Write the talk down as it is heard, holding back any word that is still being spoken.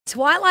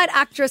Twilight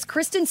actress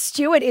Kristen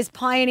Stewart is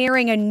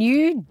pioneering a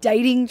new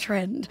dating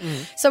trend.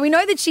 So we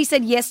know that she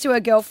said yes to her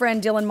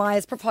girlfriend Dylan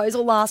Meyer's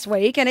proposal last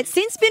week, and it's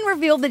since been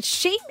revealed that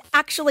she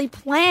actually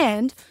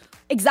planned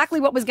exactly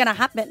what was going to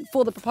happen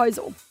for the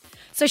proposal.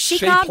 So she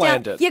carved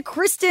planned out, it. Yeah,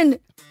 Kristen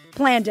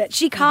planned it.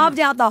 She carved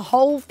out the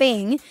whole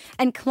thing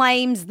and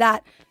claims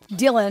that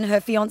Dylan, her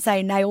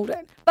fiance, nailed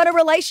it. But a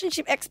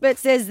relationship expert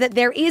says that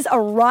there is a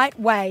right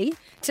way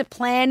to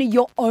plan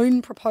your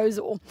own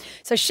proposal.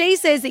 So she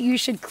says that you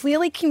should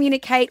clearly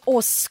communicate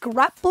or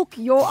scrapbook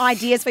your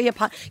ideas for your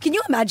partner. Can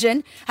you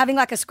imagine having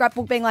like a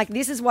scrapbook being like,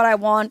 this is what I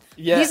want,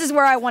 this is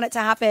where I want it to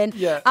happen.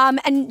 Yeah.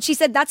 And she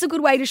said that's a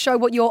good way to show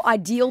what your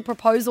ideal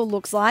proposal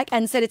looks like,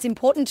 and said it's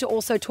important to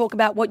also talk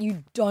about what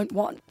you don't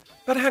want.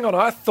 But hang on,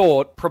 I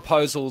thought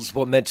proposals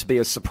were meant to be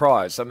a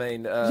surprise. I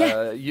mean,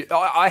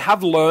 I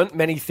have learnt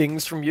many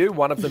things from you.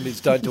 One of them is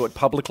don't do it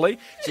publicly.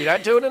 So you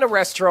don't do it in a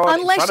restaurant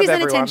in Unless front she's of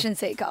an everyone. attention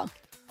seeker.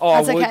 Oh,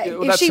 That's well, okay.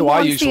 If that's she who I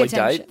wants the usually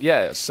attention. date.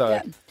 Yeah,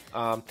 so...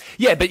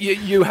 but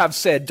you have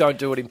said don't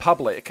do it in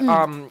public.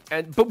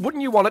 But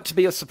wouldn't you want it to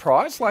be a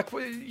surprise? Like,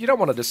 you don't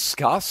want to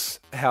discuss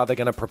how they're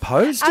going to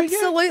propose, do you?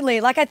 Absolutely.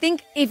 Like, I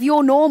think if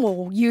you're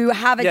normal, you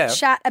have a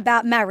chat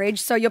about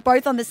marriage, so you're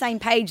both on the same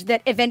page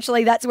that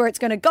eventually that's where it's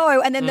going to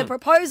go, and then the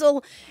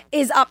proposal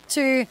is up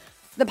to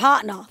the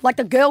partner. Like,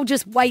 the girl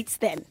just waits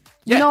then.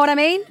 You know what I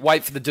mean?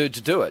 Wait for the dude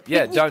to do it.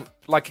 Yeah, don't...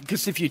 Like,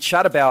 because if you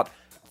chat about,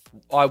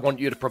 I want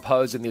you to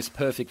propose in this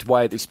perfect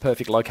way, this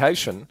perfect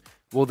location...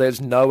 Well,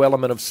 there's no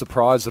element of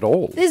surprise at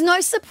all. There's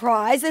no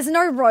surprise. There's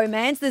no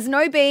romance. There's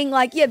no being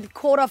like,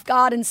 caught off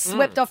guard and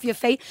swept off your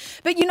feet.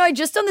 But,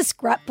 just on the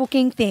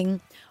scrapbooking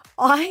thing,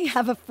 I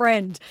have a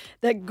friend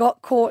that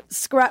got caught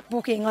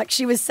scrapbooking, like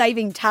she was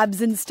saving tabs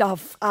and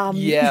stuff. Like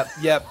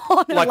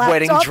laptop.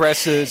 wedding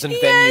dresses and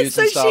venues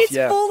and stuff. She's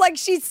full, like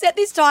she set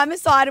this time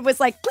aside and was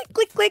like, click,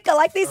 click, click, I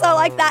like this, I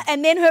like that.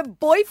 And then her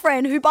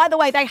boyfriend, who, by the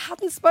way, they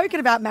hadn't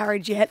spoken about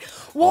marriage yet,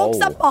 walks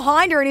up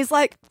behind her and is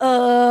like,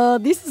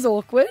 this is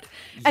awkward.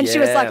 And she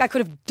was like, I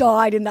could have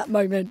died in that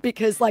moment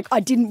because, like,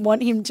 I didn't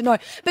want him to know.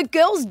 But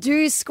girls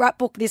do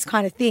scrapbook this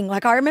kind of thing.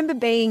 Like, I remember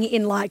being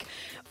in, like,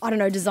 I don't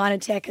know, designer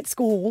tech at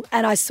school,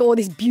 and I saw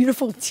this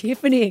beautiful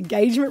Tiffany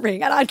engagement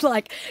ring, and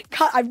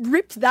I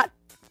ripped that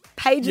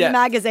page of the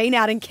magazine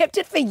out and kept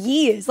it for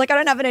years. Like, I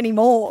don't have it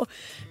anymore.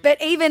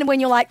 But even when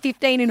you're like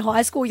 15 in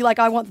high school, you're like,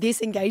 I want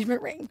this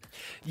engagement ring.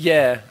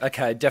 Yeah,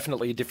 okay,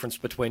 definitely a difference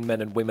between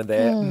men and women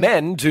there.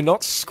 Men do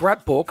not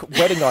scrapbook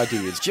wedding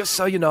ideas, just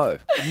so you know.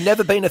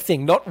 Never been a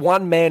thing. Not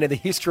one man in the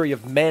history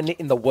of men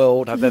in the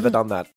world have ever done that.